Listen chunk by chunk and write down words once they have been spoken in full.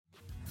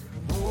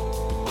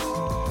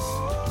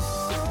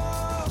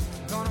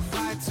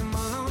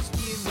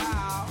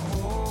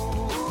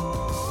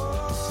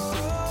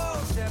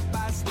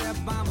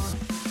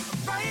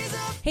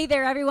Hey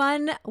there,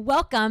 everyone.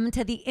 Welcome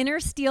to the Inner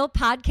Steel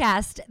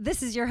podcast.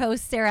 This is your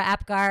host, Sarah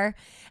Apgar,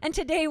 and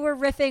today we're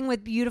riffing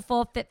with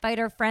beautiful Fit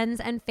Fighter friends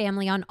and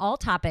family on all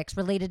topics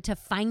related to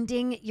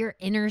finding your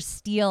inner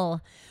steel.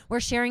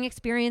 We're sharing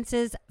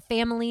experiences,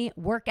 family,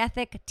 work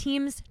ethic,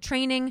 teams,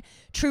 training,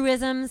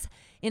 truisms.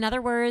 In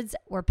other words,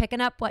 we're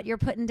picking up what you're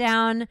putting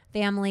down,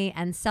 family,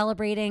 and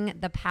celebrating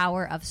the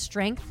power of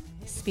strength,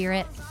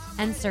 spirit,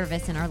 and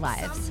service in our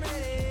lives.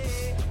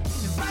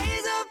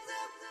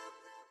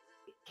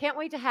 Can't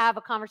wait to have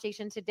a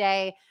conversation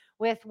today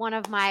with one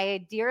of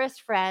my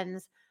dearest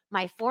friends,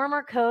 my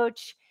former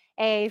coach,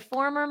 a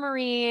former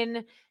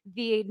Marine,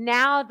 the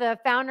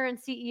founder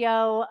and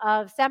CEO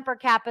of Semper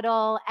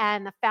Capital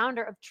and the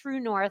founder of True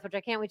North, which I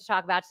can't wait to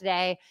talk about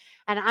today.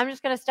 And I'm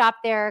just going to stop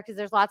there because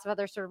there's lots of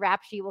other sort of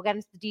rap sheet. We'll get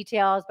into the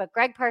details, but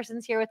Greg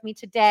Parsons here with me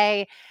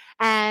today.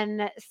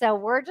 And so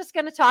we're just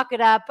going to talk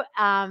it up,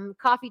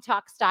 coffee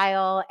talk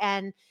style,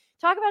 and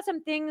talk about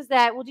some things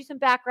that we'll do some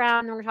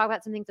background, and we're going to talk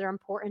about some things that are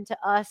important to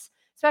us,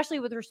 especially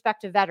with respect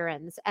to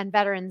veterans and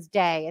Veterans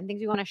Day and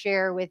things we want to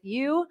share with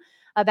you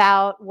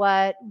about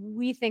what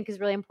we think is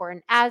really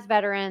important as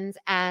veterans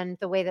and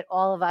the way that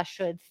all of us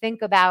should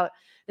think about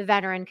the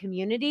veteran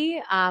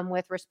community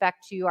with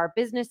respect to our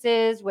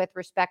businesses, with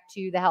respect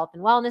to the health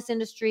and wellness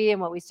industry and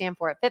what we stand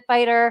for at Fit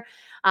Fighter,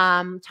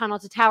 Tunnel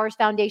to Towers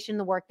Foundation,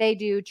 the work they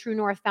do, True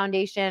North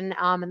Foundation,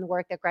 and the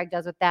work that Greg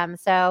does with them.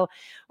 So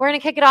we're going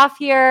to kick it off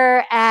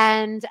here,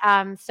 and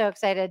I'm so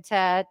excited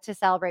to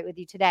celebrate with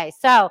you today.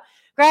 So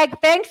Greg,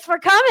 thanks for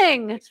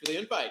coming. Thanks for the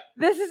invite.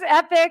 This is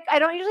epic. I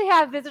don't usually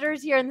have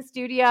visitors here in the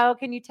studio.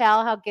 Can you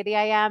tell how giddy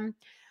I am?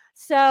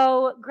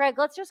 So, Greg,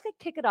 let's just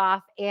kick it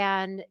off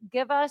and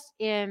give us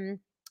in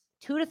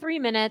 2 to 3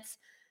 minutes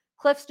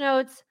Cliff's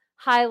Notes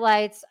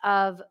highlights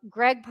of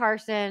Greg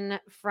Parson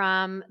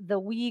from the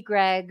wee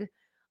Greg,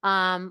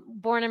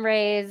 born and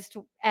raised,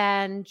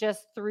 and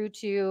just through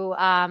to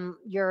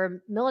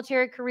your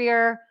military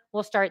career.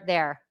 We'll start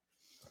there.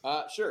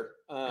 Sure.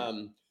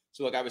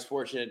 So look, I was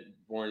fortunate,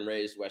 born and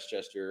raised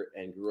Westchester,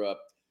 and grew up,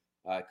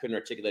 couldn't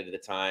articulate at the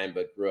time,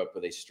 but grew up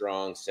with a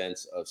strong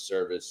sense of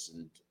service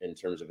and in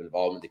terms of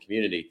involvement in the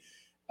community.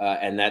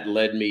 And that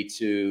led me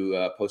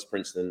to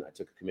post-Princeton. I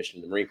took a commission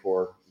in the Marine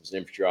Corps, was an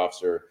infantry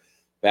officer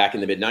back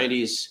in the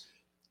mid-90s.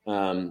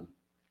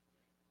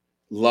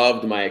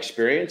 Loved my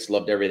experience,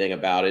 loved everything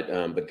about it,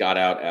 but got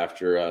out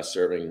after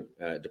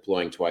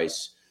deploying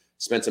twice.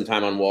 Spent some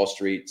time on Wall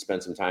Street,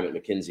 spent some time at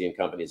McKinsey &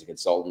 Company as a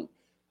consultant.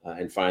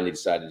 And finally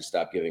decided to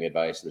stop giving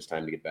advice. It was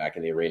time to get back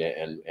in the arena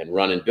and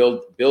run and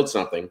build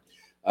something.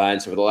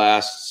 And so for the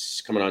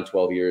last coming on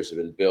 12 years, I've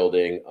been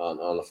building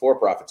on the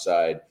for-profit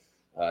side,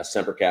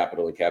 Semper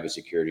Capital and Cabot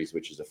Securities,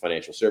 which is a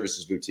financial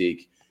services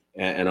boutique,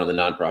 and on the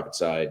nonprofit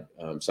side,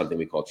 something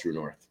we call True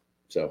North.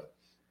 So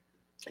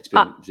it's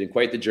been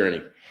quite the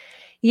journey.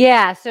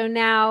 Yeah. So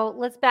now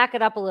let's back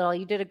it up a little.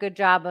 You did a good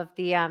job of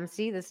the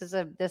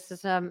this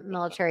is a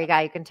military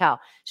guy. You can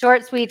tell.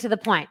 Short, sweet, to the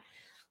point.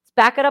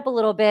 Back it up a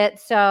little bit.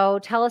 So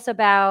tell us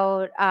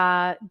about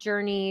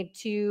journey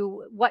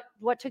to what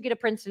took you to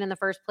Princeton in the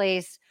first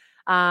place.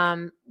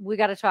 We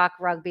got to talk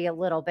rugby a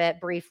little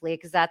bit briefly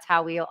because that's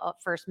how we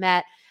first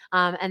met.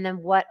 And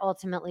then what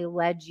ultimately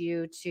led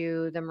you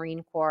to the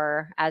Marine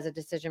Corps as a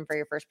decision for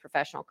your first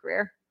professional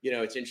career? You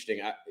know, it's interesting.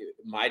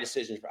 My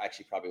decision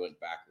actually probably went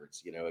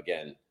backwards. You know,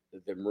 again,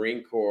 the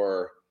Marine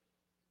Corps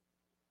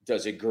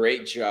does a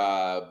great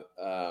job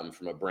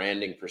from a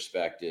branding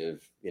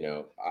perspective. You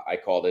know, I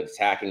called it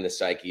attacking the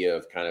psyche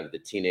of kind of the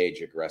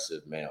teenage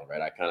aggressive male,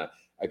 right?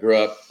 I grew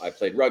up, I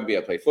played rugby,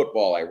 I played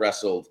football, I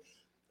wrestled.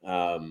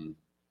 Again,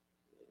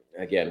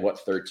 what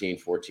 13,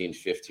 14,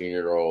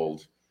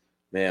 15-year-old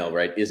male,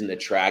 right, isn't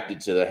attracted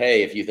to the,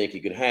 hey, if you think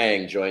you could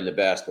hang, join the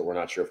best, but we're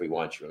not sure if we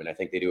want you. I mean, I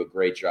think they do a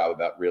great job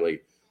about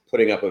really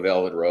putting up a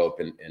velvet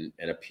rope and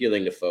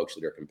appealing to folks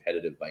that are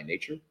competitive by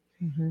nature.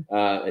 Mm-hmm.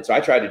 And so I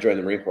tried to join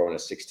the Marine Corps when I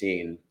was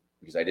 16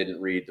 because I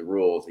didn't read the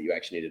rules that you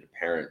actually needed a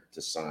parent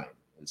to sign.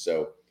 And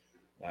so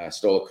I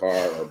stole a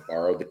car or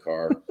borrowed the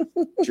car,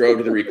 drove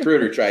to the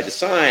recruiter, tried to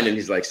sign, and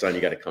he's like, son,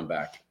 you got to come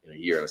back in a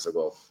year. And I said,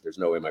 well, there's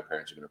no way my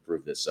parents are going to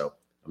approve this, so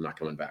I'm not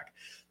coming back.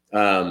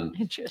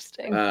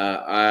 Interesting.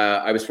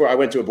 I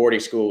went to a boarding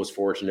school, was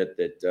fortunate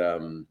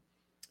that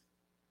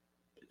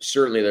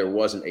certainly there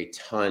wasn't a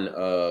ton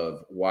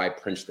of why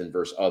Princeton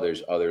versus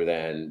others other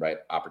than right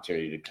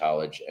opportunity to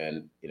college.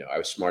 And, you know, I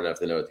was smart enough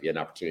to know that if you had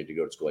an opportunity to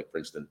go to school like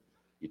Princeton,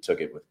 you took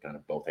it with kind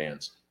of both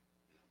hands.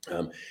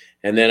 And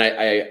then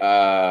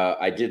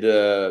I did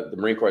the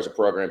Marine Corps as a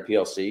program,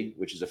 PLC,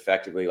 which is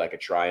effectively like a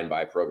try and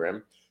buy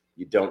program.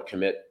 You don't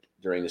commit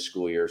during the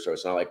school year. So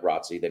it's not like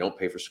ROTC. They don't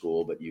pay for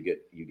school, but you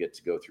get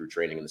to go through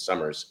training in the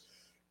summers.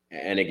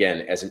 And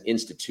again, as an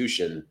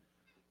institution,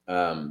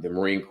 the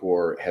Marine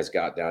Corps has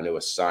got down to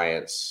a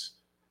science,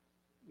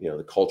 you know,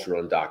 the cultural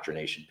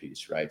indoctrination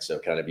piece, right? So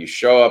kind of you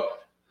show up,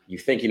 you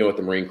think you know what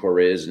the Marine Corps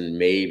is, and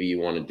maybe you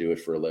want to do it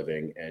for a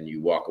living, and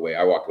you walk away.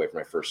 I walked away from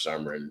my first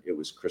summer, and it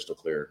was crystal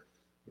clear.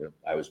 You know,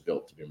 I was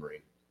built to be a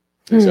Marine.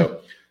 And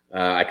so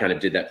I kind of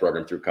did that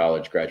program through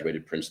college,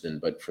 graduated Princeton,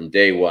 but from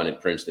day one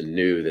at Princeton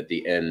knew that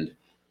the end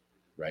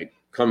right?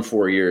 Come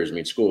 4 years, I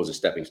mean, school is a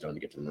stepping stone to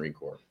get to the Marine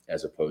Corps,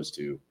 as opposed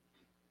to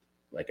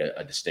like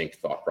a distinct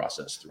thought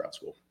process throughout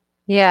school.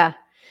 Yeah.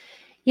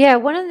 Yeah.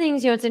 One of the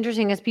things, it's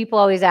interesting is people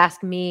always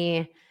ask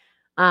me,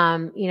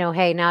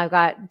 hey, now I've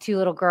got 2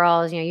 little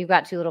girls, you've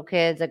got 2 little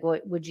kids. Like,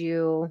 what would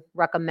you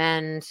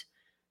recommend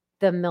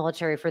the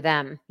military for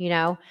them,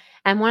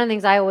 And one of the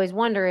things I always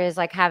wonder is,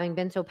 like, having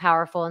been so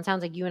powerful, and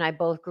sounds like you and I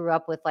both grew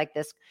up with like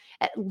this,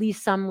 at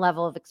least some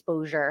level of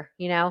exposure,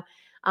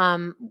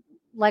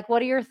 like,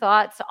 what are your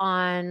thoughts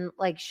on,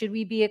 like, should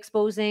we be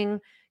exposing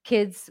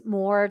kids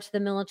more to the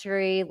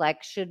military?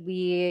 Like, should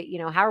we,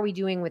 how are we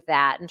doing with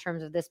that in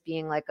terms of this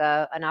being like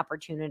an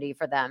opportunity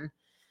for them?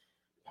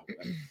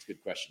 That's a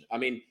good question. I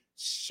mean,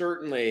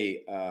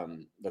 certainly,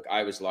 look,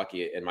 I was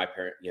lucky, and my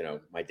parent,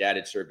 my dad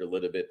had served a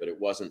little bit, but it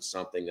wasn't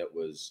something that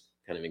was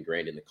kind of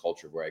ingrained in the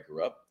culture where I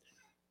grew up.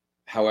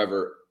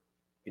 However,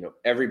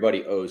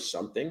 everybody owes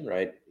something,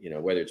 right?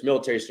 Whether it's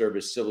military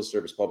service, civil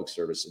service, public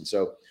service. And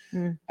so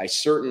I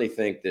certainly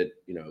think that,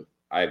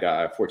 I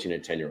got a 14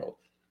 and 10-year-old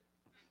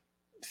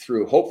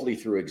hopefully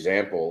through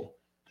example,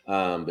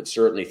 but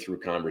certainly through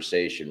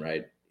conversation,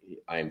 right?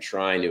 I am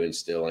trying to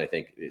instill, and I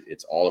think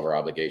it's all of our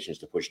obligations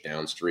to push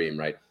downstream,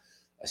 right?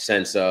 A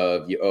sense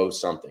of you owe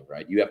something,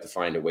 right? You have to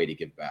find a way to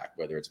give back,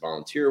 whether it's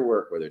volunteer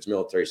work, whether it's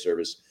military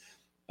service.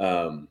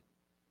 So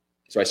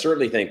I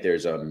certainly think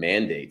there's a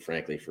mandate,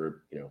 frankly,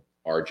 for,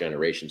 our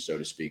generation, so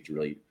to speak, to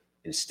really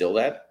instill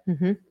that,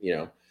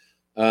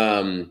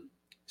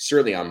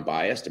 certainly I'm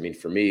biased. I mean,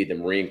 for me, the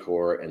Marine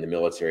Corps and the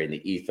military and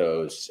the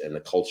ethos and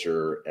the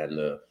culture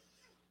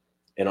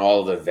and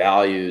all of the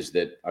values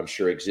that I'm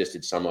sure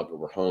existed somewhat, but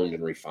were honed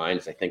and refined.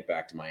 As I think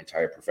back to my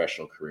entire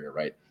professional career,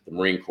 right? The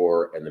Marine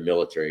Corps and the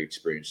military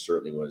experience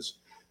certainly was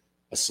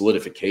a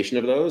solidification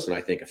of those. And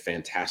I think a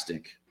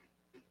fantastic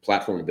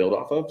platform to build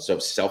off of. So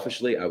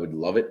selfishly, I would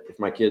love it if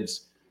my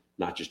kids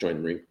not just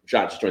joined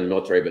the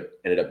military, but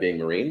ended up being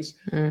Marines.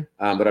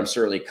 But I'm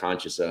certainly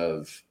conscious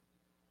of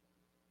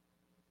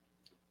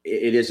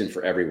it isn't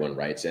for everyone,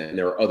 right? And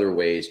there are other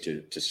ways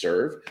to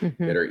serve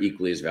that are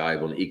equally as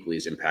valuable and equally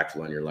as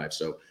impactful on your life.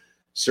 So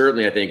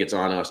certainly I think it's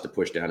on us to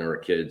push down our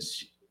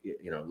kids,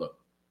 look,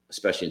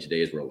 especially in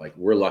today's world, like,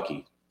 we're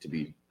lucky to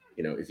be,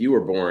 if you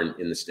were born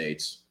in the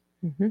States,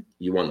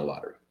 you won the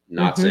lottery.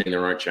 Not saying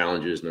there aren't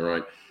challenges and there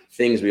aren't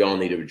things we all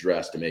need to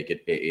address to make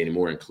it a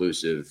more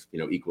inclusive,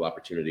 equal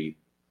opportunity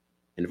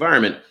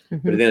environment.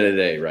 But at the end of the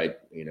day, right,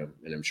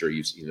 and I'm sure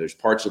you've seen, there's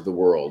parts of the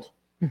world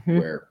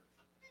where,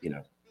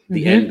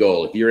 the end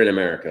goal, if you're in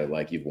America,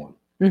 like, you've won.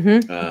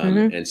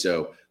 And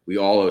so we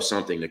all owe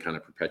something to kind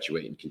of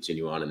perpetuate and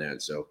continue on in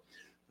that. So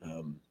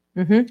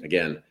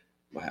again,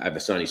 I have a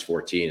son, he's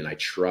 14, and I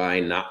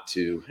try not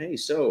to, hey,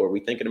 so are we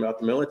thinking about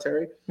the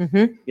military?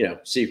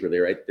 Secretly,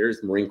 right?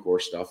 There's Marine Corps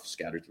stuff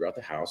scattered throughout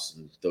the house.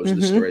 And those are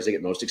the stories I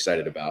get most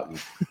excited about,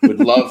 and would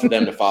love for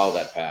them to follow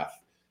that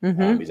path.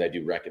 Because I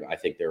do recognize, I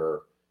think there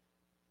are,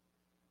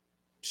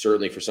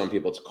 certainly for some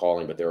people it's a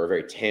calling, but there are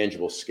very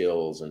tangible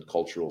skills and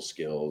cultural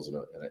skills and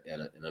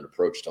an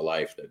approach to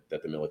life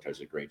that the military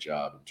does a great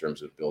job in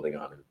terms of building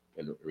on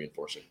and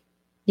reinforcing.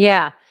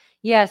 Yeah.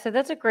 Yeah. So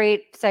that's a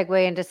great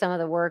segue into some of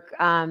the work.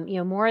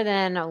 More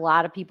than a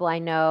lot of people I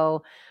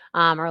know,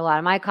 or a lot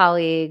of my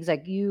colleagues,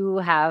 like, you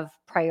have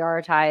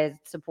prioritized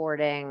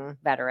supporting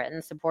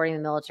veterans, supporting the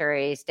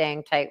military,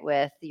 staying tight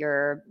with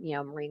your,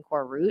 Marine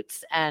Corps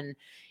roots. And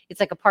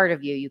it's like a part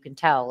of you can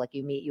tell, like,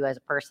 you meet you as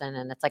a person,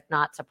 and it's like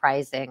not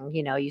surprising,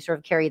 you sort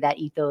of carry that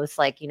ethos,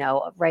 like,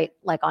 right,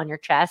 like, on your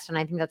chest. And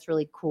I think that's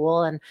really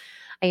cool. And,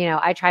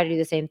 I try to do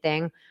the same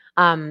thing.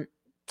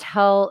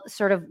 Tell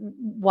sort of,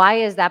 why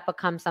has that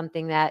become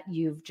something that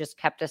you've just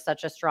kept as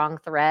such a strong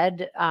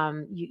thread?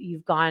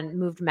 You've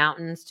moved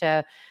mountains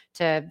to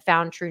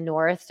found True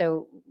North.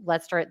 So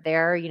let's start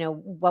there.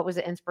 What was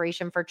the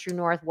inspiration for True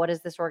North? What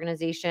is this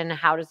organization?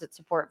 How does it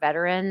support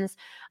veterans?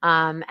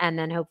 And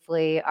then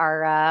hopefully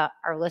our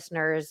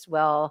listeners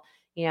will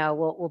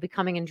be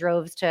coming in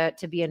droves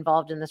to be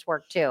involved in this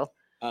work too.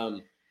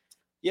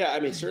 Yeah,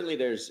 I mean, certainly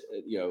there's,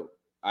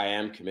 I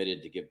am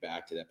committed to give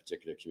back to that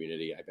particular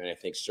community. I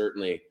think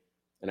certainly,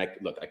 and I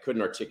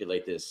couldn't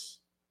articulate this,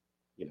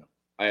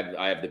 I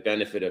have the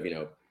benefit of,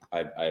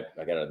 I got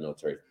out of the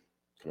military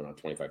coming on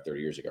 25, 30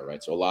 years ago,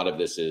 right? So a lot of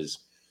this is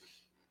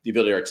the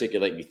ability to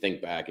articulate, and you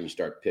think back and you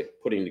start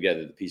putting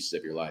together the pieces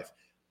of your life.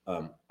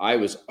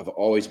 I've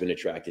always been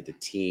attracted to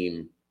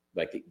team,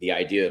 like the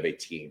idea of a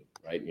team,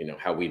 right?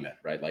 How we met,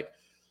 right? Like,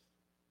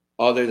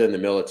 other than the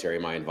military,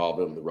 my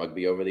involvement with the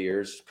rugby over the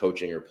years,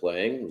 coaching or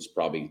playing, was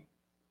probably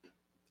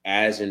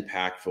as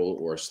impactful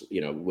or,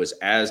 was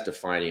as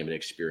defining of an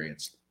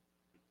experience.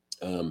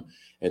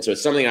 And so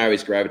it's something I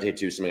always gravitate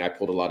to, something I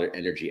pulled a lot of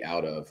energy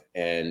out of.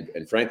 And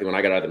frankly, when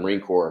I got out of the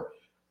Marine Corps,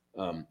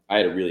 I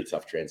had a really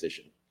tough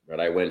transition, right?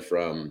 I went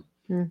from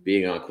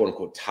being on quote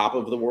unquote top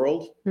of the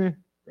world,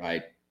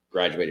 right?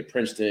 Graduated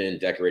Princeton,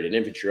 decorated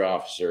infantry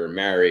officer,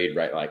 married,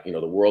 right? Like,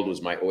 the world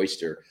was my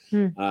oyster.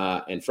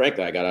 And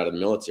frankly, I got out of the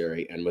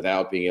military, and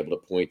without being able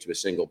to point to a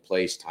single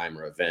place, time,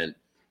 or event,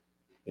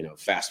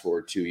 fast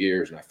forward 2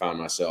 years, and I found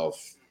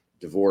myself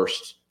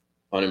divorced,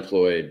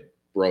 unemployed,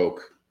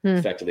 broke,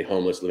 effectively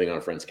homeless, living on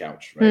a friend's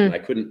couch, right? And I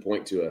couldn't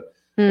point to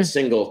a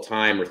single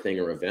time or thing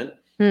or event.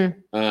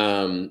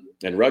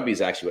 And rugby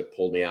is actually what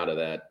pulled me out of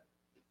that,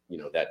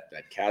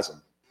 that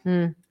chasm.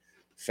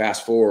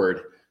 Fast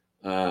forward,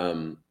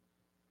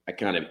 I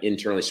kind of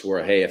internally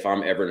swore, hey, if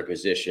I'm ever in a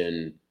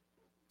position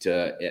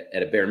to,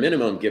 at a bare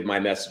minimum, give my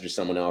message to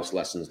someone else,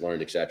 lessons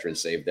learned, et cetera, and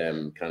save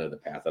them kind of the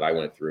path that I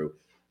went through,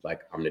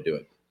 like, I'm going to do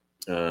it.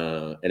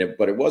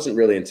 But it wasn't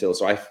really until,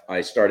 so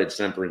I started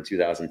Semper in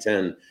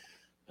 2010.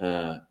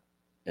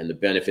 And the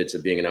benefits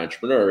of being an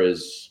entrepreneur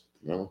is,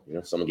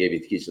 someone gave you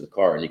the keys to the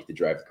car and you get to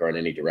drive the car in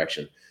any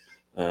direction.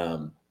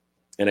 And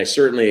I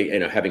certainly,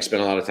 having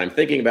spent a lot of time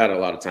thinking about it, a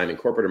lot of time in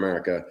corporate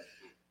America,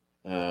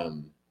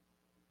 was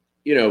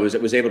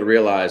able to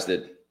realize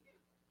that,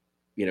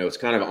 it's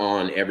kind of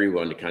on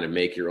everyone to kind of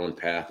make your own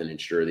path and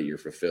ensure that you're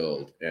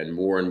fulfilled. And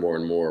more and more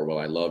and more, while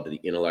I loved the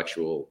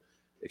intellectual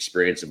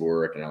experience of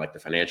work, and I like the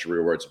financial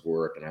rewards of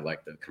work, and I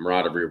like the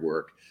camaraderie of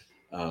work,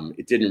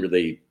 it didn't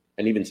really,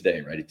 and even today,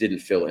 right, it didn't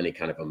fill any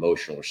kind of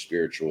emotional or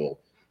spiritual,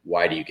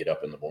 why do you get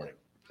up in the morning?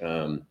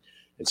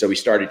 And so we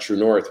started True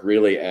North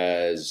really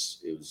as,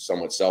 it was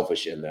somewhat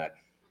selfish in that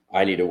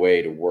I need a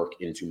way to work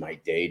into my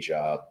day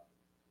job,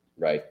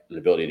 right? An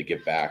ability to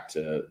give back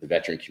to the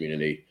veteran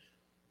community,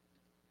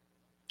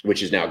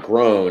 which has now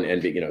grown.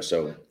 And,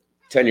 so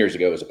 10 years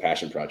ago it was a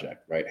passion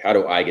project, right? How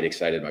do I get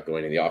excited about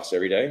going to the office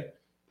every day?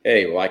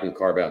 Hey, well, I can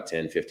carve out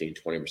 10, 15,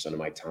 20% of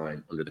my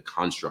time under the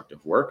construct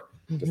of work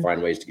to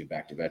find ways to give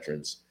back to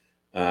veterans.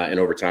 And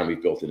over time,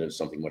 we've built it into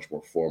something much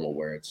more formal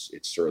where it's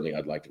certainly,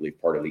 I'd like to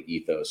leave part of the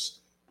ethos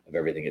of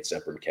everything at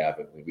Semper and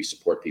Cabot. We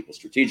support people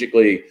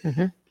strategically.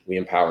 We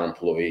empower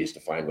employees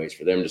to find ways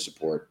for them to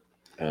support.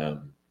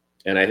 And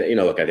I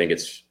think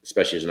it's,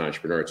 especially as an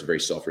entrepreneur, it's a very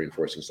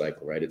self-reinforcing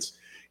cycle, right? It's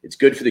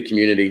good for the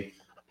community,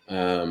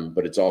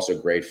 but it's also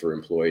great for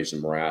employees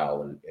and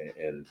morale.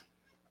 And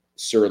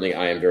certainly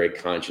I am very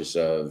conscious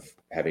of,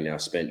 having now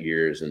spent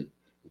years and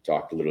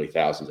talked to literally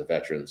thousands of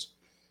veterans,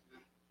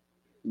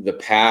 the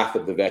path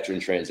of the veteran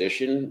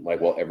transition,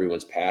 like, while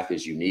everyone's path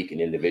is unique and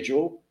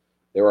individual,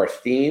 there are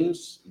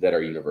themes that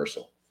are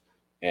universal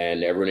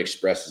and everyone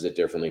expresses it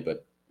differently.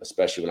 But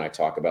especially when I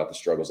talk about the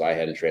struggles I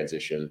had in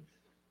transition,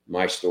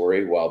 my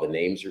story, while the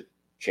names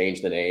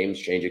change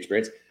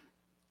experience,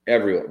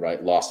 everyone,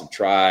 right? Loss of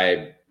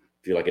tribe,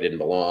 feel like I didn't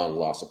belong,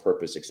 loss of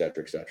purpose, et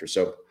cetera, et cetera.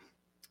 So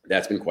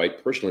that's been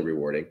quite personally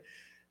rewarding.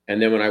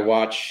 And then when I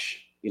watch,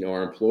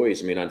 our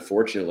employees,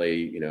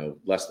 unfortunately,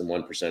 less than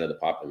 1% of the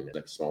population,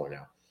 it's smaller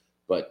now,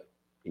 but,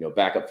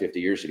 back up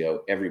 50 years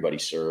ago, everybody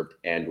served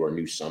and or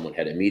knew someone,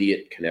 had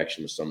immediate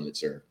connection with someone that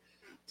served.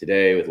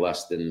 Today, with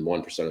less than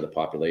 1% of the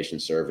population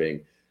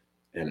serving,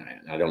 and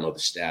I don't know the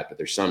stat, but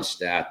there's some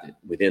stat that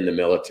within the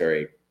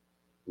military,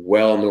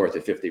 well north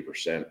of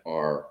 50%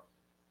 are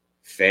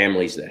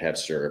families that have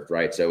served,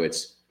 right? So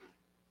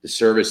the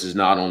service is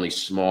not only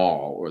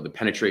small, or the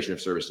penetration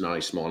of service is not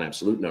only small in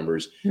absolute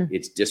numbers,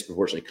 it's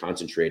disproportionately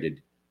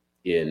concentrated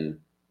in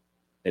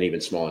an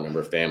even smaller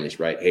number of families,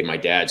 right? Hey, my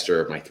dad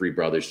served, my 3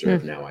 brothers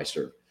served, now I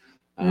serve.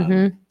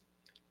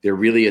 There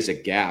really is a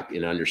gap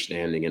in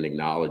understanding and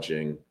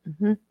acknowledging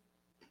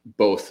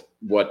both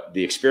what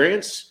the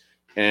experience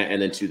and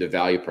then to the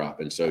value prop.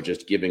 And so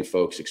just giving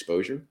folks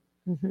exposure,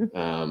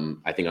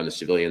 I think on the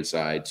civilian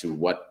side, to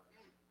what,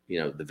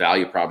 the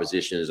value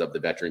propositions of the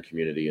veteran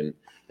community and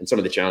some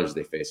of the challenges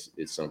they face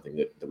is something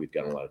that we've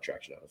gotten a lot of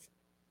traction out of.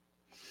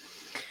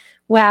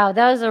 Wow,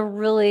 that was a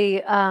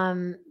really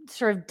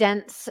sort of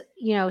dense,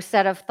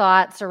 set of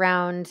thoughts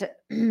around,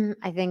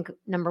 I think,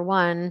 number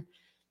one,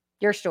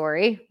 your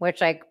story,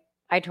 which I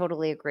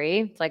totally agree.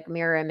 It's like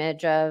mirror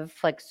image of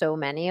like so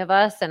many of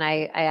us. And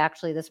I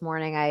actually this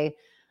morning,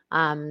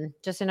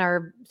 just in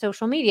our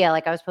social media,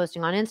 like I was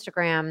posting on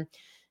Instagram,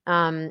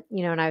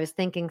 and I was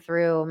thinking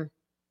through,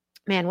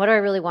 man, what do I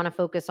really want to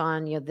focus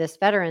on, this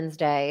Veterans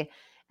Day?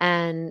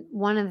 And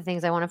one of the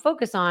things I want to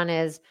focus on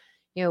is,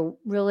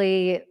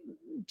 really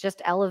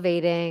just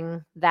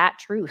elevating that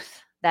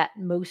truth that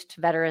most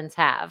veterans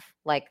have.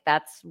 Like,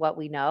 that's what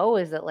we know,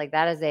 is that like,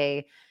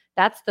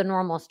 that's the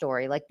normal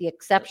story. Like the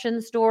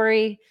exception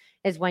story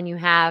is when you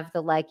have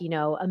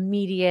the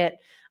immediate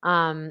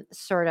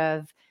sort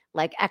of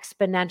like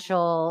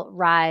exponential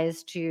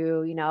rise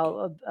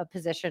to, a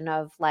position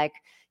of like,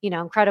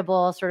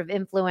 incredible sort of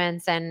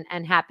influence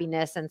and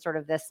happiness and sort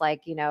of this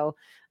like,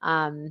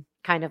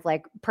 kind of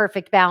like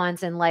perfect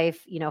balance in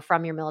life,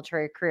 from your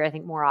military career. I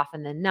think more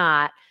often than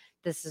not,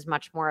 this is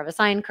much more of a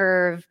sine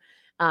curve.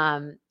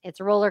 It's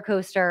a roller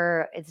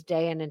coaster. It's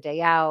day in and day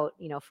out.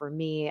 For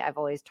me, I've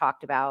always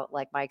talked about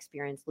like my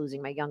experience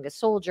losing my youngest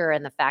soldier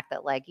and the fact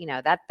that like,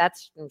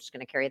 that's, I'm just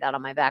going to carry that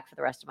on my back for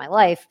the rest of my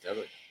life.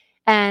 Definitely.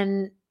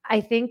 And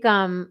I think,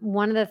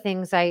 one of the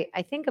things I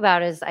think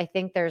about is I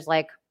think there's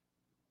like,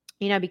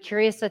 I'd be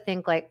curious to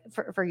think like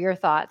for your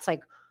thoughts,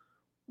 like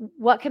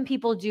what can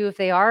people do if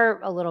they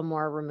are a little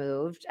more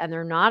removed and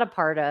they're not a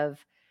part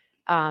of,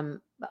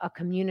 a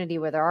community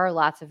where there are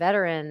lots of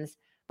veterans,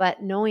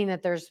 but knowing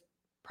that there's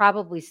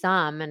probably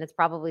some, and it's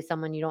probably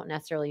someone you don't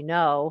necessarily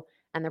know,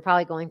 and they're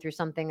probably going through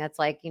something that's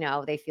like,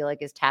 they feel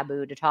like is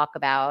taboo to talk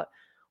about.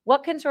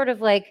 What can sort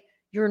of like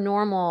your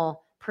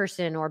normal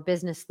person or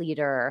business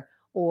leader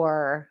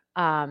or,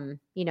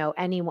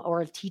 anyone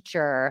or a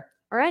teacher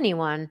or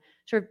anyone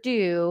sort of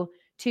do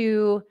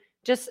to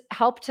just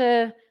help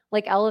to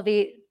like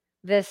elevate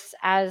this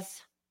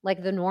as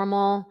like the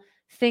normal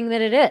thing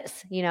that it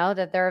is,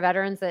 that there are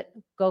veterans that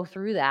go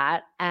through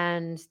that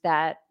and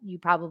that you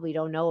probably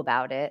don't know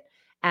about it,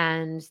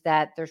 and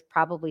that there's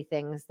probably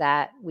things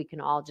that we can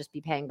all just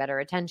be paying better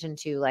attention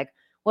to. Like,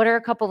 what are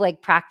a couple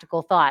like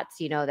practical thoughts,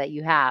 that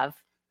you have?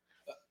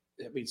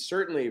 I mean,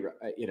 certainly,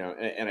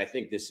 and I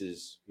think this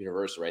is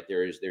universal, right?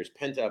 There's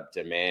pent up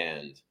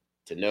demand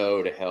to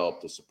know, to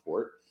help, to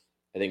support.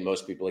 I think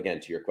most people, again,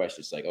 to your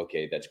question, it's like,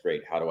 okay, that's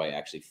great. How do I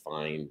actually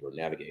find or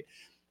navigate?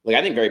 Like,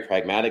 I think very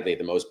pragmatically, at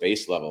the most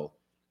base level,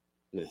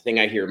 the thing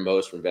I hear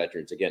most from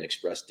veterans, again,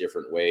 expressed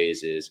different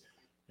ways, is,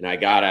 I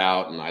got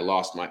out and I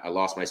lost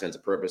my sense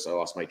of purpose. I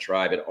lost my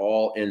tribe. It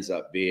all ends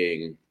up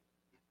being,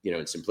 in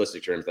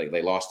simplistic terms, like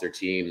they lost their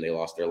team, they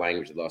lost their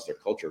language, they lost their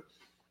culture.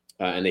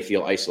 And they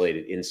feel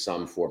isolated in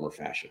some form or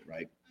fashion,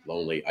 right?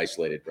 Lonely,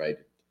 isolated, right?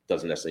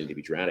 Doesn't necessarily need to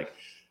be dramatic.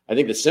 I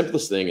think the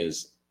simplest thing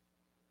is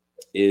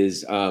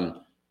the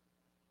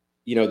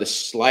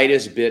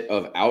slightest bit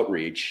of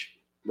outreach,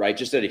 right?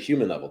 Just at a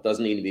human level. It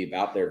doesn't need to be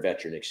about their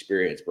veteran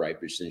experience, right?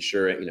 But just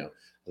ensuring,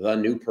 the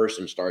new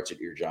person starts at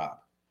your job,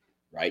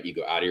 right? You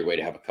go out of your way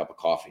to have a cup of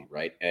coffee,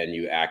 right? And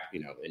you act,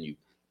 and you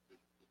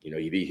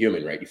be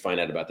human, right? You find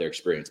out about their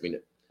experience. I mean,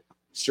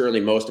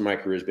 certainly most of my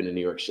career has been in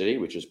New York City,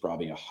 which is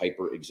probably a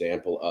hyper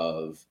example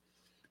of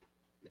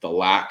the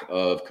lack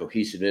of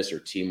cohesiveness or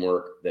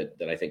teamwork that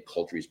I think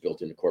culture is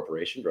built into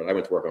corporations. Right? I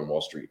went to work on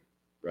Wall Street,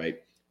 right?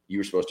 You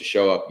were supposed to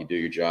show up, you do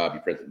your job,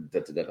 you print.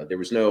 There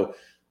was no.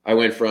 I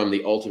went from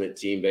the ultimate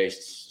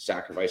team-based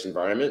sacrifice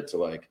environment to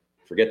like,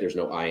 forget there's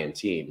no I in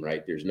team,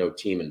 right? There's no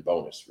team and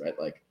bonus, right?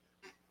 Like,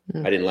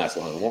 I didn't last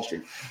long on Wall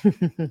Street,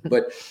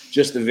 but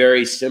just the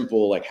very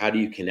simple, like, how do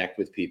you connect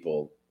with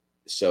people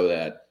so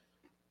that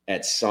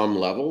at some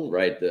level,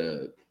 right,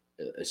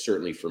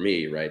 certainly for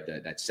me, right,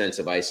 that sense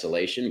of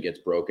isolation gets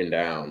broken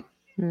down,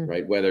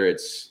 right? Whether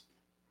it's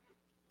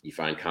you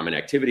find common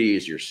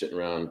activities, you're sitting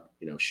around,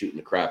 shooting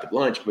the crap at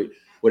lunch, but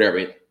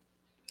whatever.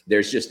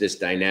 There's just this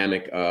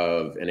dynamic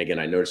of, and again,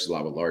 I noticed a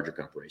lot with larger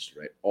corporations,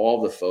 right? All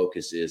the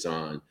focus is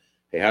on,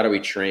 hey, how do we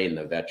train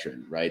the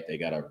veteran, right? They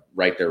got to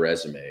write their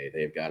resume.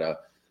 They've got to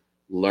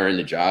learn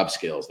the job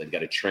skills. They've got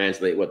to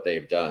translate what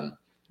they've done.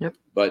 Yep.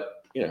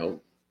 But,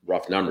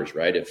 rough numbers,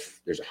 right?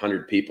 If there's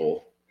 100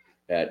 people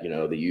at,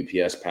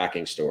 the UPS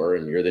packing store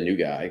and you're the new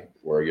guy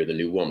or you're the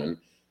new woman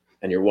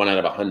and you're one out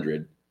of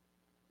 100,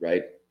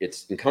 right?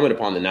 It's incumbent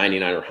upon the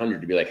 99 or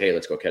 100 to be like, hey,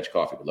 let's go catch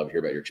coffee. We'd love to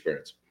hear about your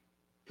experience.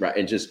 Right.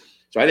 And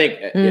so I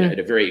think at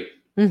a very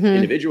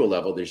individual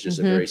level, there's just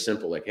a very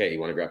simple, like, hey, you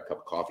want to grab a cup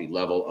of coffee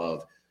level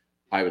of,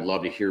 I would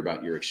love to hear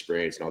about your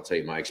experience and I'll tell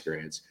you my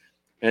experience.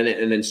 And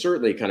then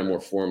certainly kind of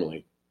more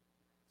formally,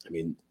 I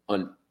mean,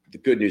 on the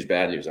good news,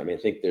 bad news. I mean,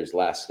 I think there's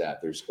last stat,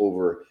 there's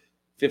over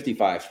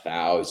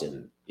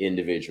 55,000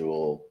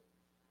 individual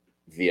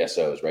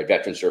VSOs, right?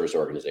 Veteran service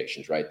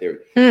organizations, right? There,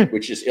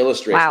 which just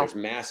illustrates there's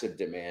massive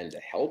demand to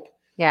help.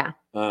 Yeah.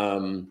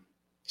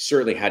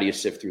 Certainly, how do you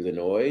sift through the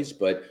noise?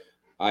 But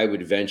I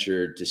would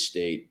venture to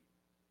state,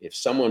 if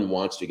someone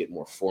wants to get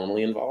more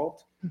formally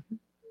involved,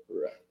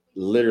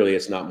 literally,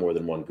 it's not more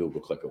than one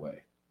Google click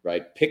away,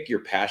 right? Pick your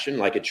passion.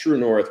 Like at True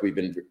North,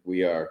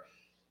 we are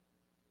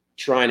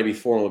trying to be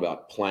formal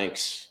about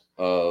planks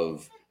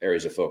of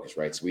areas of focus,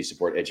 right? So we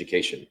support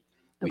education,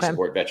 we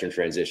support veteran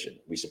transition,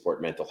 we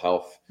support mental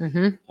health,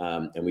 and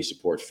we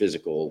support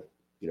physical,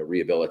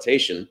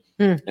 rehabilitation.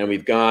 And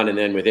we've gone, and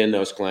then within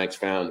those planks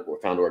found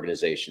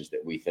organizations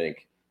that we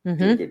think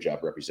do a good job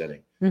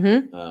representing.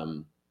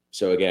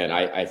 So again,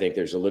 I think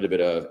there's a little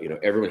bit of,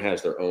 everyone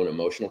has their own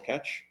emotional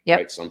catch,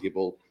 right? Some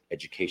people,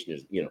 education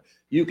is,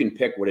 you can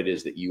pick what it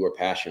is that you are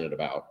passionate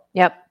about.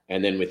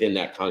 And then within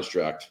that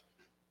construct,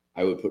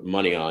 I would put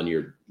money on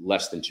you're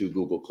less than 2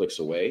 Google clicks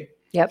away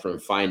from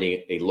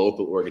finding a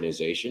local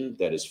organization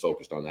that is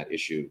focused on that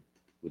issue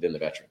within the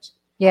veterans.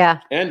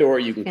 Yeah. And, or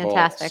you can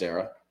call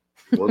Sarah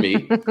or me.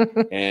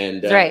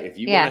 And if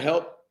you want to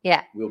help,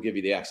 we'll give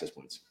you the access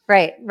points.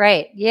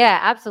 Right. Yeah,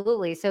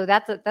 absolutely. So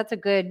that's a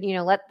good,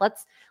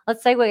 let's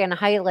segue and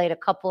highlight a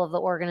couple of the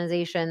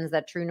organizations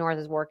that True North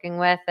is working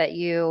with that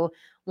you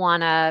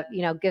want to,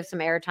 give some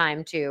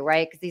airtime to,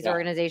 right? Because these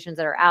organizations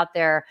that are out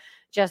there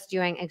just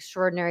doing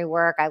extraordinary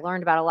work. I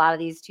learned about a lot of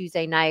these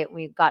Tuesday night.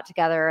 We got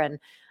together and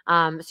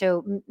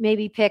so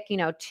maybe pick,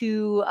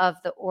 2 of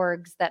the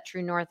orgs that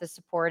True North is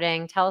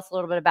supporting. Tell us a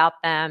little bit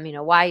about them,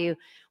 why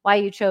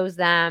you chose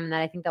them.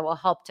 That I think that will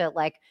help to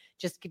like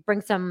just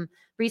breathe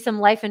some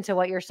life into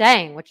what you're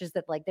saying, which is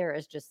that like there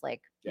is just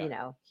like,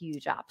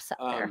 huge ops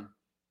out there.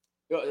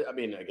 I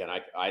mean, again,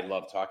 I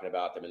love talking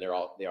about them, and they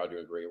are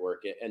doing great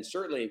work. And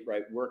certainly,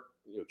 right,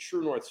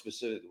 True North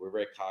specifically, we're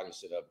very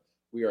cognizant of,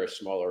 we are a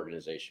small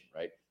organization,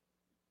 right?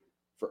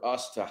 For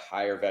us to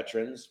hire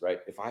veterans, right?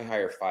 If I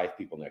hire 5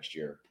 people next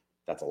year,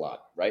 that's a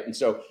lot, right? And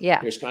so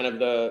Yeah. there's kind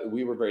of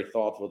we were very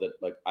thoughtful that,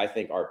 like, I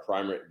think our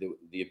primary,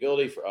 the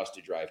ability for us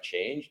to drive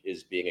change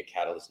is being a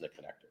catalyst and a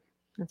connector.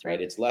 That's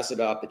right. It's less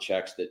about the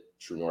checks that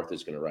True North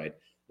is going to write.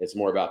 It's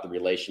more about the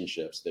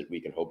relationships that we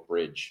can hope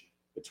bridge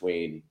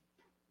between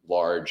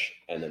large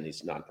and then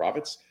these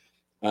nonprofits.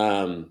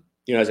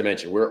 As I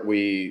mentioned,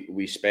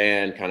 we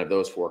span kind of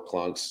those four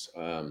clunks.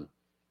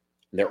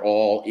 They're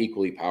all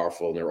equally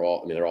powerful, and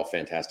they're all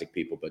fantastic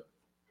people. But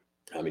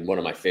I mean, one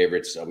of my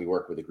favorites, we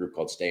work with a group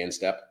called Stay in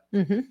Step.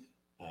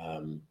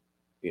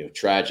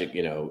 Tragic.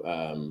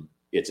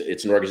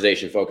 It's an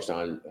organization focused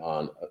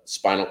on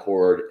spinal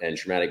cord and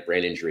traumatic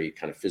brain injury,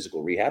 kind of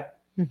physical rehab.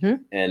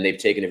 And they've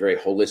taken a very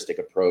holistic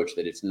approach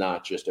that it's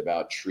not just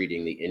about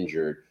treating the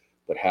injured,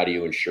 but how do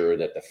you ensure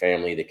that the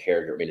family, the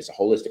caregiver, I mean, it's a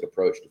holistic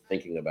approach to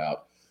thinking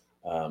about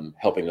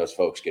helping those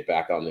folks get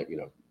back on their,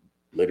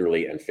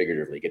 literally and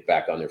figuratively get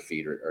back on their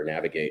feet or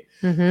navigate.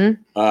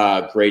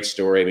 Great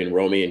story. I mean,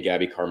 Romy and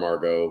Gabby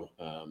Carmargo,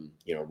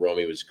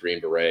 Romy was Green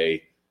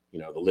Beret,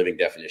 the living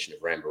definition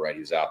of Ram Beret. He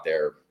was out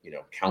there,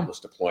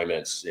 countless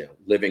deployments,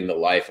 living the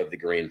life of the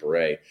Green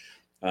Beret.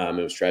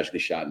 It was tragically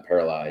shot and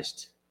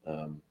paralyzed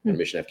in a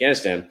mission in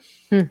Afghanistan.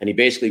 And he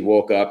basically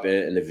woke up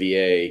in the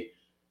VA.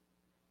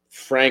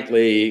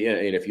 Frankly,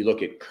 and if you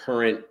look at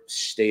current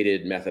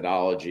stated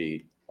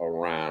methodology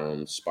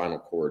around spinal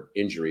cord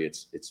injury,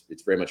 it's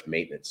very much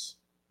maintenance.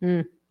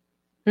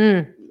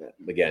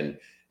 Again,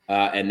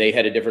 and they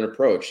had a different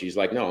approach. He's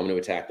like, no, I'm going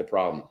to attack the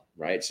problem,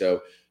 right?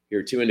 So here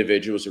are two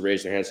individuals who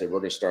raised their hands and said, we're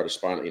going to start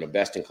a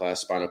best in class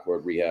spinal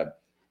cord rehab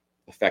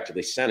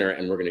effectively center,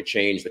 and we're going to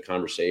change the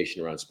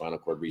conversation around spinal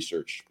cord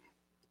research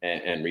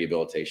and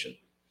rehabilitation,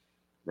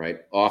 right?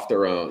 Off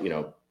their own,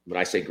 when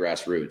I say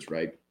grassroots,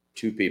 right?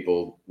 Two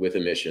people with a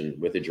mission,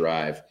 with a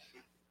drive.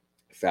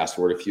 Fast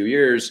forward a few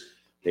years,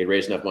 they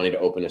raised enough money to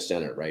open a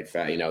center, right?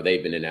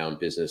 They've been in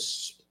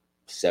business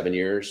 7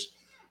 years.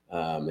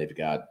 They've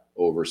got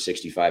over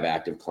 65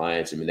 active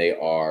clients. I mean, they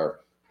are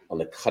on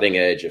the cutting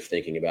edge of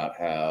thinking about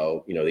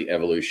how, the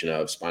evolution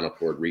of spinal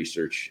cord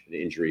research and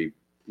injury,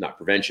 not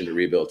prevention, but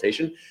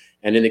rehabilitation.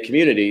 And in the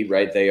community,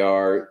 right, they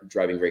are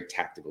driving very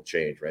tactical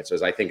change, right? So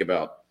as I think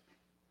about,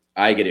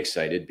 I get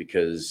excited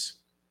because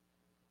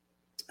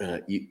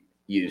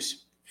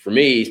for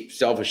me,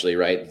 selfishly,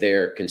 right,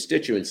 their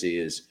constituency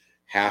is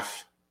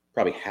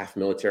probably half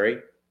military,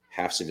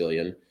 half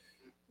civilian,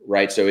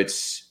 right? So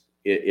it's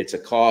a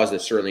cause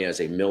that certainly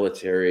has a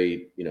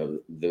military,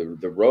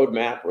 the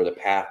roadmap or the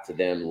path to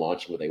them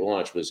launching what they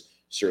launched was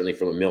certainly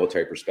from a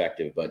military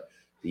perspective, but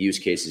the use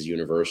case is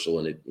universal,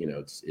 and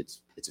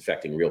it's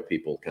affecting real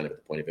people kind of at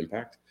the point of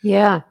impact.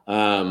 Yeah.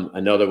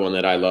 Another one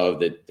that I love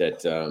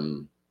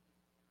that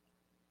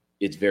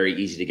it's very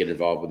easy to get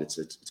involved with.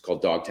 It's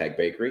called Dog Tag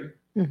Bakery.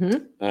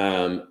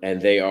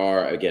 And they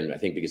are, again, I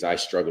think because I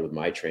struggled with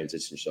my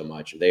transition so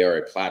much, they are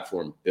a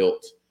platform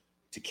built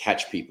to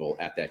catch people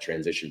at that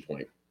transition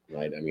point,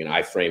 right? I mean,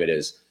 I frame it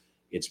as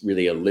it's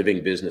really a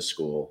living business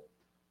school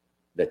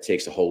that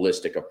takes a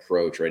holistic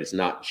approach, right? It's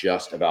not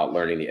just about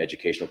learning the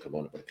educational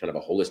component, but kind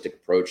of a holistic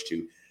approach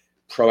to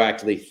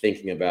proactively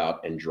thinking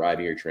about and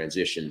driving your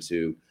transition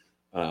to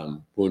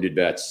wounded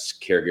vets,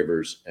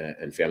 caregivers,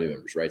 and family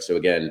members, right? So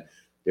again,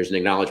 there's an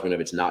acknowledgement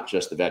of it's not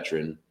just the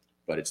veteran,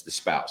 but it's the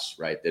spouse,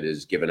 right, that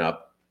has given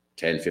up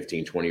 10,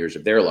 15, 20 years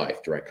of their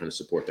life to, right, kind of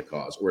support the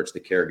cause, or it's the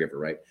caregiver,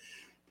 right?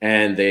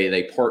 And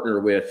they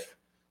partner with,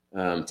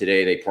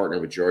 today they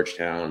partner with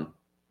Georgetown,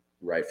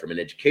 right, from an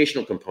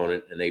educational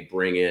component, and they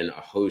bring in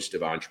a host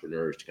of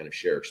entrepreneurs to kind of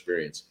share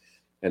experience.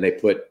 And they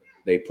put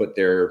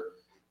their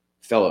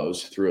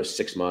fellows through a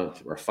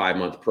 6-month or a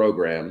 5-month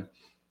program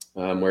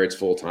where it's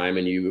full time,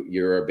 and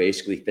you're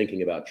basically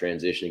thinking about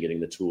transition, getting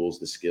the tools,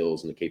 the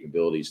skills, and the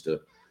capabilities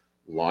to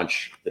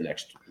launch the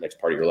next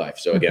part of your life.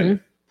 So again,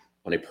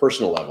 on a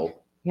personal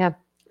level,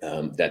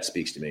 that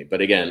speaks to me.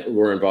 But again,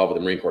 we're involved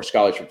with the Marine Corps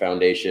Scholarship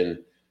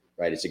Foundation,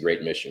 right? It's a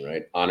great mission,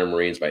 right? Honor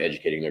Marines by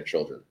educating their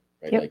children,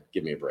 right? Like,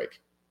 give me a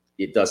break.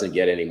 It doesn't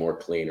get any more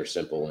clean or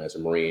simple. And as a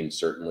Marine,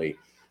 certainly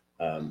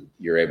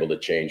you're able to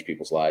change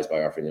people's lives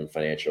by offering them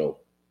financial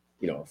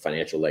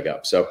leg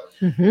up. So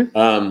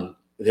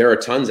there are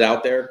tons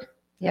out there.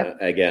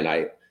 Again,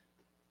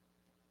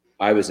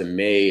 I was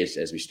amazed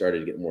as we started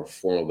to get more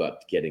formal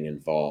about getting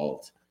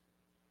involved,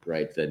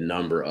 right? The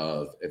number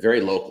of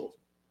very local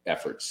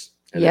efforts.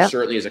 And there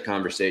certainly is a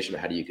conversation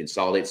about how do you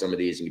consolidate some of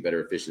these and get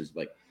better efficiency.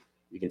 Like,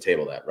 you can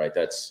table that, right?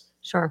 That's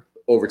sure.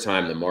 Over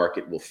time, the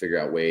market will figure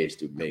out ways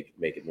to make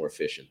it more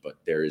efficient, but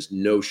there is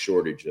no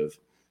shortage of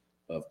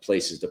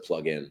places to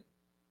plug in.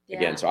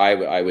 Again, so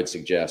I would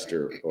suggest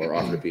or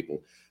offer to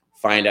people,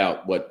 find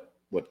out what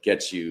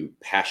gets you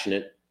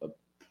passionate.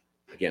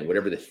 Again,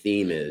 whatever the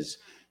theme is.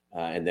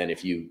 And then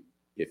if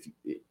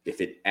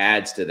it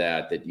adds to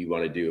that you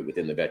want to do it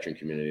within the veteran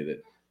community,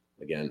 that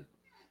again,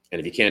 and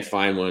if you can't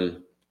find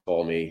one,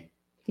 call me,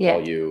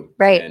 call you,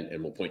 right,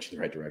 and we'll point you in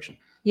the right direction.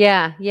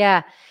 Yeah.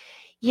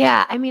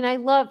 I mean, I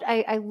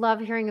love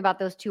hearing about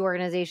those two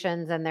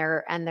organizations, and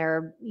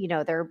they're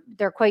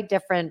quite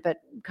different,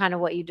 but kind of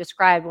what you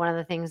described. One of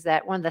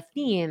the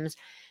themes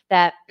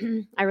that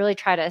I really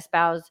try to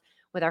espouse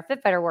with our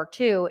Fit Fighter work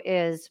too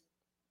is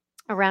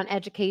around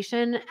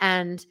education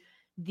and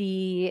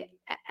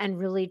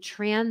really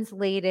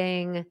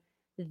translating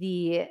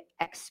the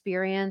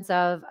experience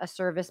of a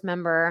service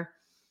member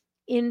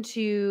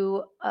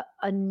into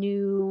a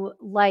new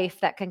life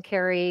that can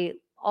carry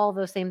all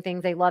those same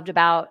things they loved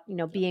about,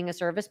 being a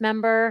service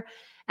member,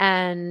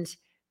 and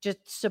just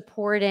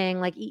supporting,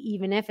 like,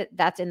 even if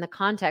that's in the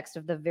context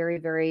of the very,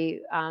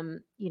 very,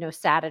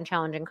 sad and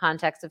challenging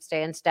context of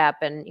Stay in Step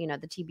and,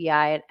 the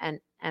TBI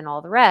and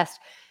all the rest,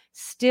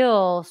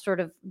 still sort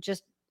of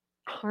just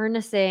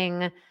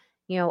harnessing,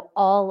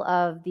 all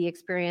of the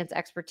experience,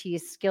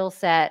 expertise, skill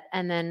set,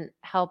 and then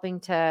helping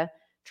to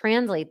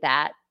translate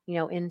that,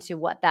 into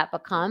what that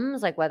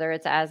becomes, like whether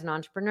it's as an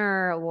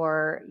entrepreneur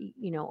or,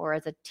 or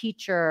as a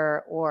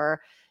teacher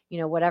or,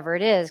 whatever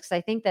it is. Because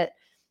I think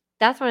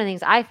that's one of the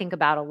things I think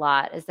about a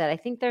lot, is that I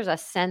think there's a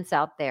sense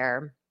out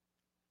there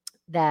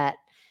that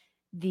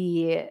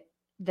the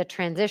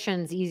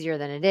transition's easier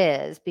than it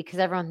is, because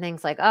everyone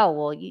thinks like, oh,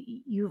 well,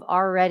 you've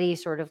already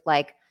sort of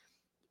like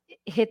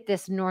hit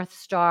this North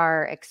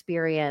Star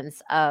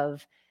experience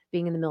of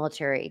being in the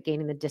military,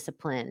 gaining the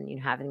discipline,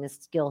 having this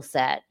skill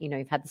set,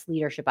 you've had this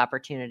leadership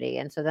opportunity.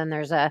 And so then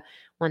there's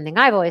one thing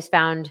I've always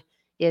found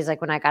is, like,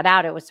 when I got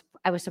out, I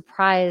was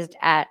surprised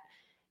at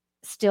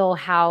still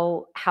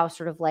how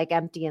sort of like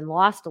empty and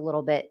lost a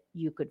little bit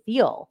you could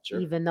feel, Sure.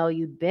 even though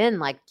you'd been,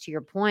 like, to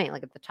your point,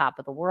 like at the top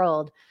of the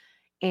world.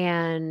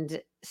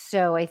 And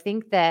so I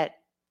think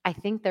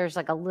there's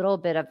like a little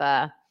bit of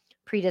a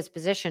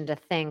predisposition to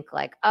think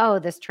like, oh,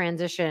 this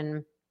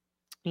transition,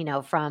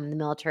 from the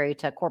military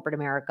to corporate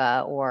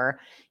America, or,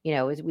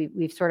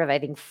 we've sort of, I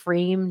think,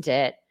 framed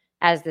it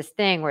as this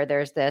thing where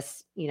there's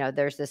this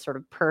sort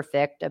of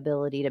perfect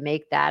ability to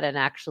make that. And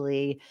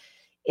actually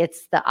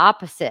it's the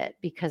opposite,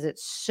 because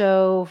it's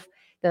so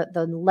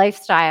the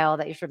lifestyle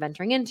that you're sort of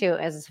entering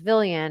into as a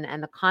civilian,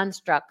 and the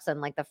constructs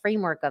and like the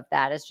framework of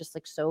that is just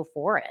like so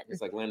foreign.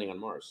 It's like landing on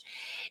Mars.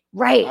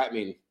 Right. I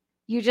mean,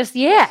 you just,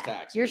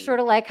 you're sort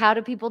of like, how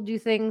do people do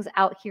things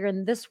out here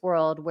in this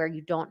world where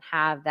you don't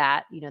have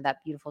that,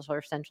 that beautiful sort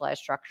of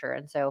centralized structure?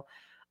 And so,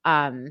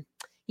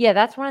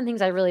 that's one of the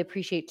things I really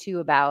appreciate too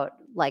about,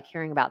 like,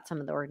 hearing about some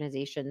of the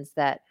organizations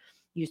that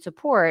you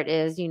support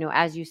is,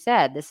 as you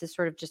said, this is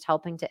sort of just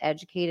helping to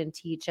educate and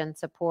teach and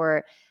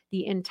support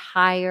the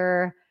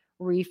entire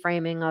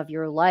reframing of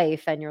your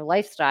life and your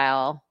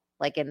lifestyle,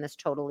 like, in this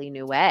totally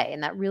new way.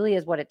 And that really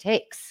is what it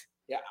takes.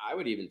 Yeah,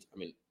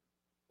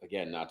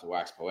 again, not to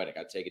wax poetic,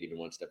 I'd take it even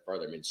one step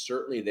further.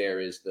 Certainly there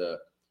is the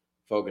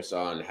focus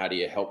on how do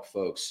you help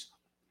folks,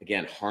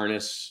 again,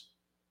 harness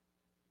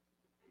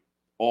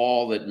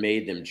all that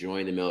made them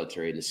join the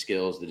military, the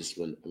skills, the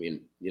discipline.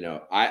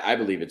 I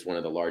believe it's one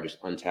of the largest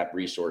untapped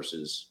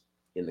resources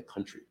in the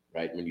country,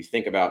 right? When you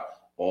think about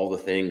all the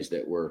things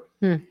that were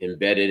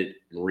embedded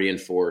and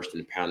reinforced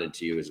and pounded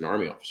to you as an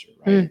Army officer,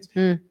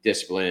 right?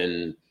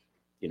 Discipline,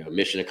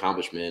 mission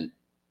accomplishment,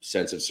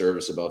 sense of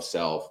service above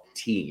self,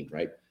 team,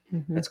 right?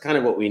 That's kind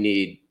of what we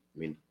need.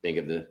 Think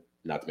of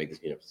not to make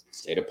this,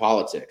 state of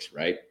politics,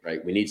 right?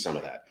 Right. We need some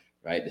of that,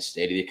 right? The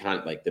state of the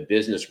economy, like the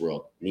business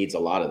world needs a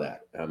lot of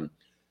that.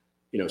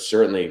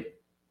 Certainly,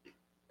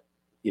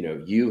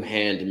 you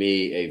hand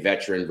me a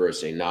veteran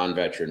versus a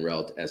non-veteran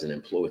relative as an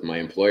employee with my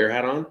employer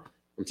hat on,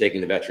 I'm taking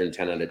the veteran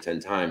 10 out of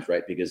 10 times,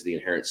 right? Because the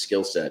inherent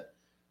skill set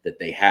that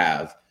they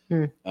have,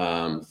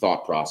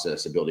 thought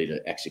process, ability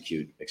to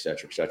execute, et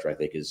cetera, I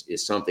think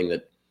is something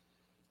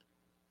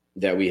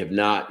that we have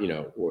not,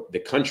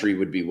 the country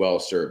would be well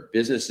served.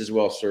 Business is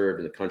well served,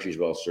 and the country is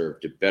well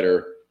served to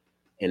better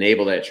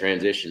enable that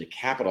transition, to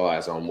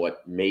capitalize on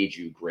what made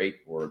you great,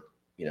 or,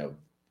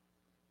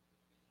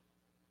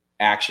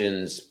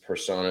 actions,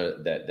 persona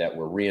that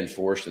were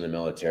reinforced in the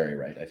military,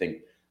 right? I think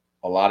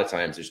a lot of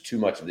times there's too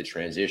much of the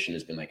transition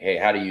has been like, hey,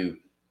 how do you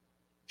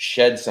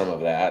shed some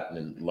of that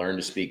and learn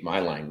to speak my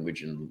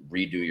language and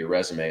redo your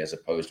resume, as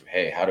opposed to,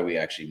 hey, how do we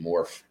actually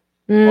morph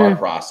our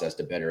process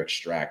to better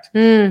extract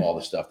all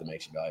the stuff that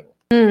makes you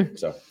valuable.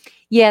 So,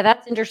 yeah,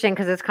 that's interesting,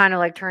 because it's kind of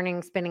like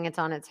spinning it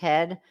on its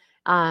head.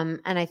 And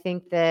I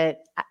think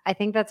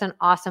that's an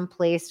awesome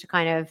place to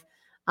kind of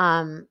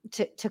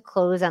to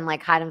close on,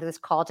 like, kind of this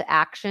call to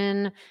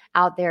action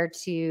out there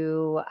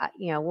to,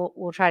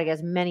 we'll try to get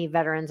as many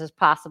veterans as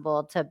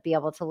possible to be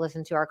able to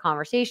listen to our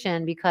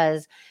conversation,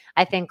 because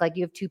I think, like,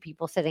 you have two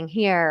people sitting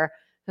here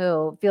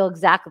who feel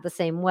exactly the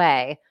same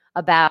way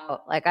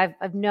about, like,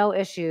 I've no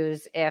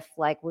issues if,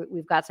 like,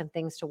 we've got some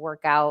things to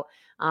work out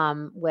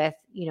with,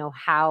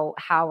 how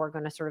we're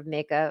going to sort of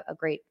make a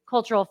great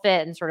cultural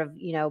fit and sort of,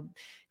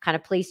 kind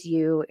of place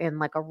you in,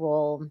 like, a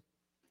role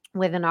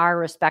within our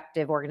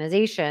respective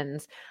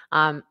organizations.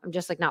 I'm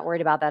just, like, not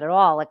worried about that at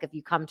all. Like, if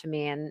you come to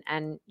me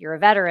and you're a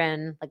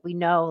veteran, like, we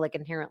know, like,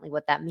 inherently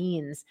what that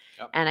means.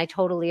 Yep. And I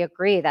totally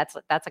agree. That's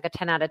like a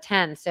 10 out of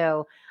 10.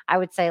 So I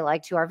would say,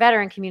 like, to our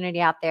veteran community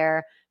out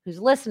there, who's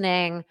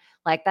listening,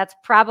 like that's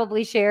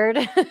probably shared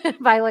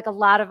by like a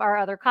lot of our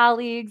other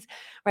colleagues,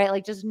 right?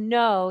 Like just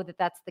know that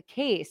that's the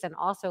case, and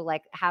also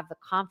like have the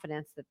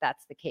confidence that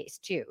that's the case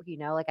too.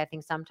 Like I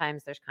think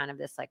sometimes there's kind of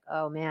this like,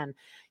 oh man,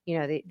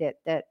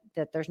 that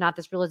there's not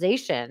this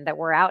realization that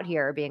we're out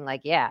here being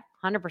like, yeah,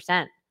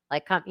 100%.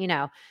 Like, come,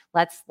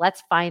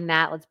 let's find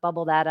that, let's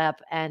bubble that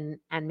up and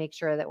make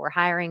sure that we're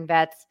hiring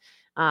vets,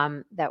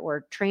 that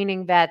we're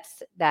training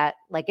vets, that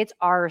like it's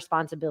our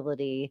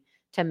responsibility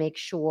to make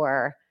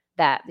sure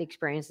that the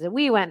experiences that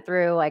we went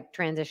through, like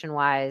transition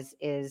wise,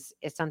 is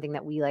something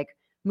that we like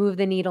move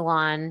the needle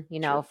on,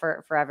 Sure.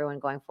 for everyone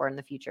going forward in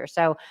the future.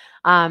 So,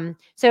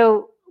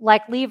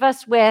 like leave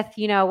us with,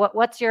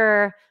 what's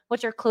your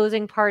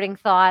closing parting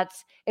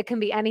thoughts? It can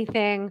be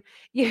anything.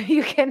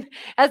 You can,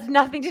 has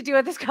nothing to do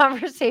with this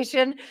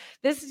conversation.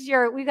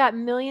 We've got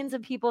millions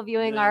of people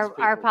viewing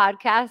our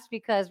podcast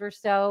because we're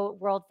so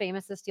world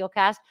famous, the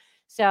Steelcast.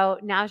 So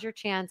now's your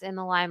chance in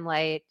the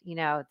limelight.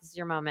 This is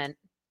your moment.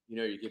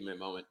 You're giving me a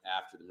moment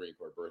after the Marine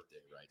Corps birthday,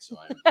 right? So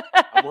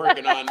I'm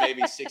working on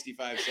maybe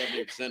 65,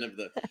 70% of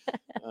the.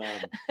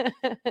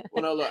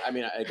 Well, no, look, I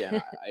mean,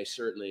 again, I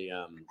certainly,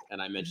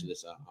 and I mentioned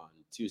this on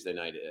Tuesday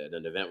night at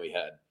an event we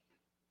had.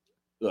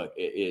 Look,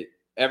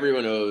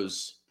 everyone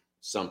owes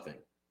something,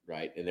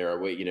 right? And there are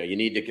ways,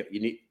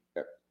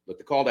 look,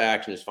 the call to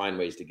action is find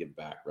ways to give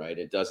back, right?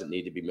 It doesn't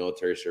need to be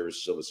military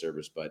service, civil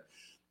service, but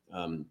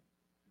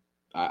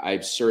I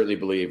certainly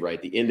believe, right,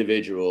 the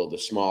individual, the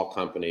small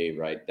company,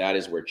 right, that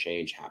is where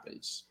change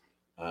happens.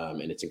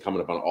 And it's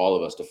incumbent upon all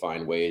of us to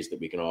find ways that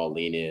we can all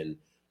lean in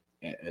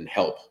and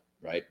help,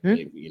 right?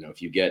 Mm-hmm.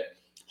 If you get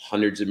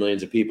hundreds of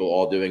millions of people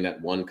all doing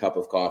that one cup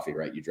of coffee,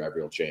 right, you drive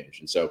real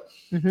change. And so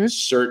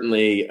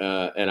certainly,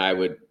 and I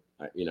would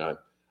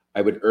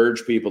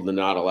urge people to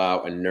not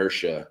allow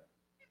inertia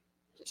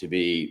to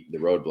be the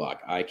roadblock.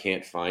 I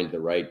can't find the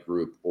right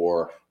group,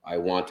 or I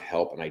want to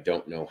help and I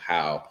don't know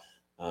how.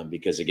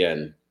 Because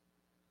again,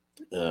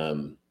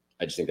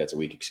 I just think that's a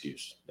weak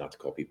excuse not to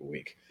call people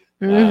weak.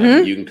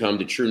 You can come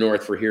to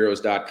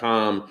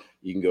truenorthforheroes.com.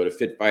 You can go to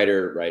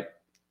FitFighter, right?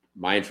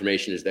 My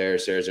information is there.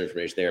 Sarah's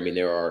information there. I mean,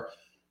 there are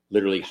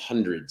literally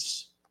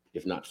hundreds,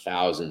 if not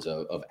thousands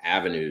of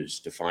avenues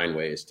to find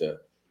ways to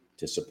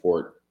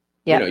support,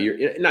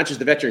 you're not just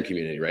the veteran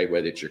community, right?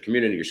 Whether it's your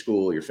community, your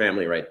school, your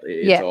family, right?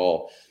 It's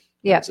all.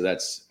 Yeah. So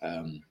that's,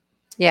 and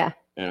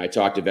I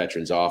talk to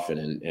veterans often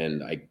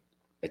and I,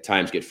 at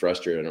times get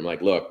frustrated. I'm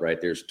like, look, right,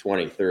 there's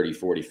 20, 30,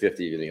 40,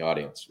 50 in the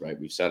audience, right?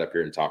 We've sat up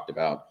here and talked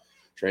about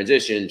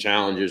transition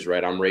challenges,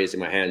 right? I'm raising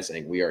my hand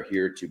saying we are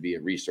here to be a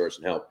resource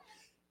and help.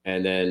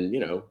 And then,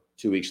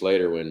 2 weeks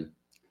later, when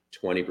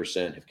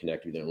 20% have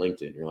connected with their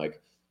LinkedIn, you're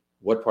like,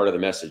 what part of the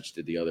message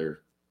did the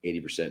other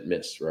 80%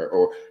 miss, right?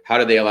 Or how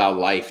do they allow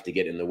life to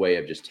get in the way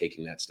of just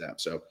taking that step?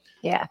 So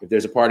if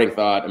there's a parting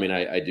thought, I mean,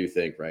 I do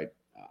think, right,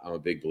 I'm a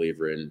big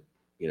believer in,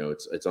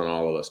 it's on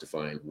all of us to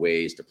find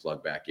ways to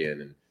plug back in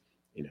and,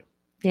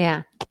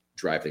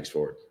 drive things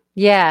forward.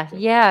 Yeah.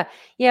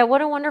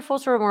 What a wonderful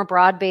sort of more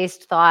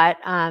broad-based thought.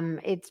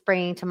 It's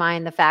bringing to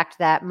mind the fact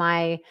that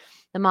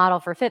the model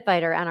for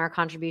FitFighter and our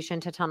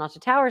contribution to Tunnel to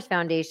Towers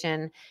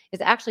Foundation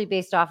is actually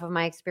based off of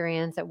my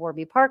experience at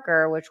Warby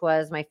Parker, which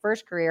was my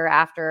first career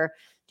after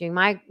doing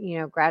my,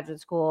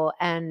 graduate school.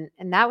 And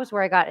that was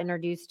where I got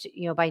introduced,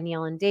 by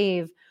Neil and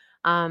Dave,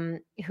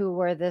 who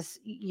were this,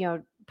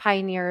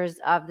 pioneers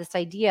of this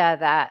idea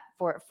that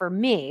for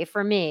me,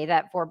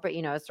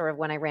 but sort of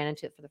when I ran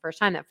into it for the first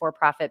time, that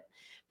for-profit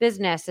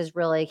business is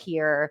really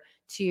here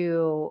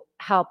to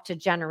help to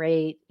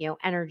generate,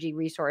 energy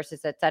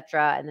resources, et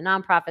cetera. In the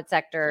nonprofit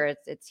sector,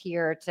 it's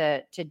here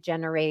to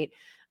generate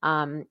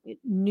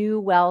new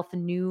wealth,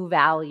 new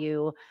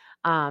value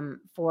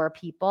for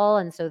people.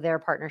 And so their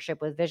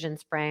partnership with Vision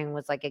Spring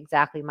was like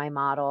exactly my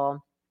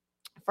model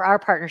for our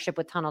partnership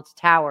with Tunnel to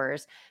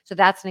Towers. So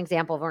that's an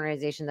example of an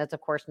organization that's,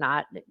 of course,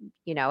 not,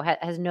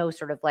 has no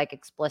sort of like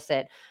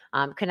explicit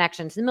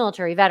connections to the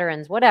military,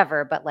 veterans,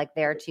 whatever, but like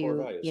there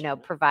to,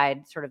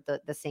 provide sort of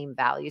the same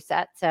value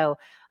set. So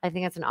I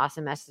think that's an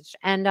awesome message.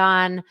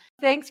 And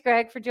thanks,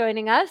 Greg, for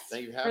joining us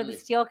for the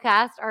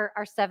Steelcast, our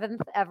 7th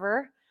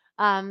ever.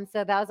 So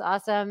that was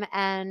awesome.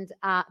 And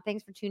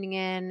thanks for tuning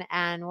in.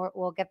 And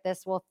we'll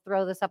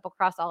throw this up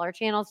across all our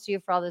channels too,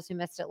 for all those who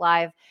missed it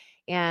live.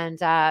 And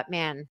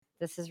man,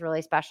 this is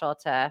really special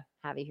to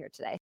have you here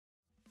today.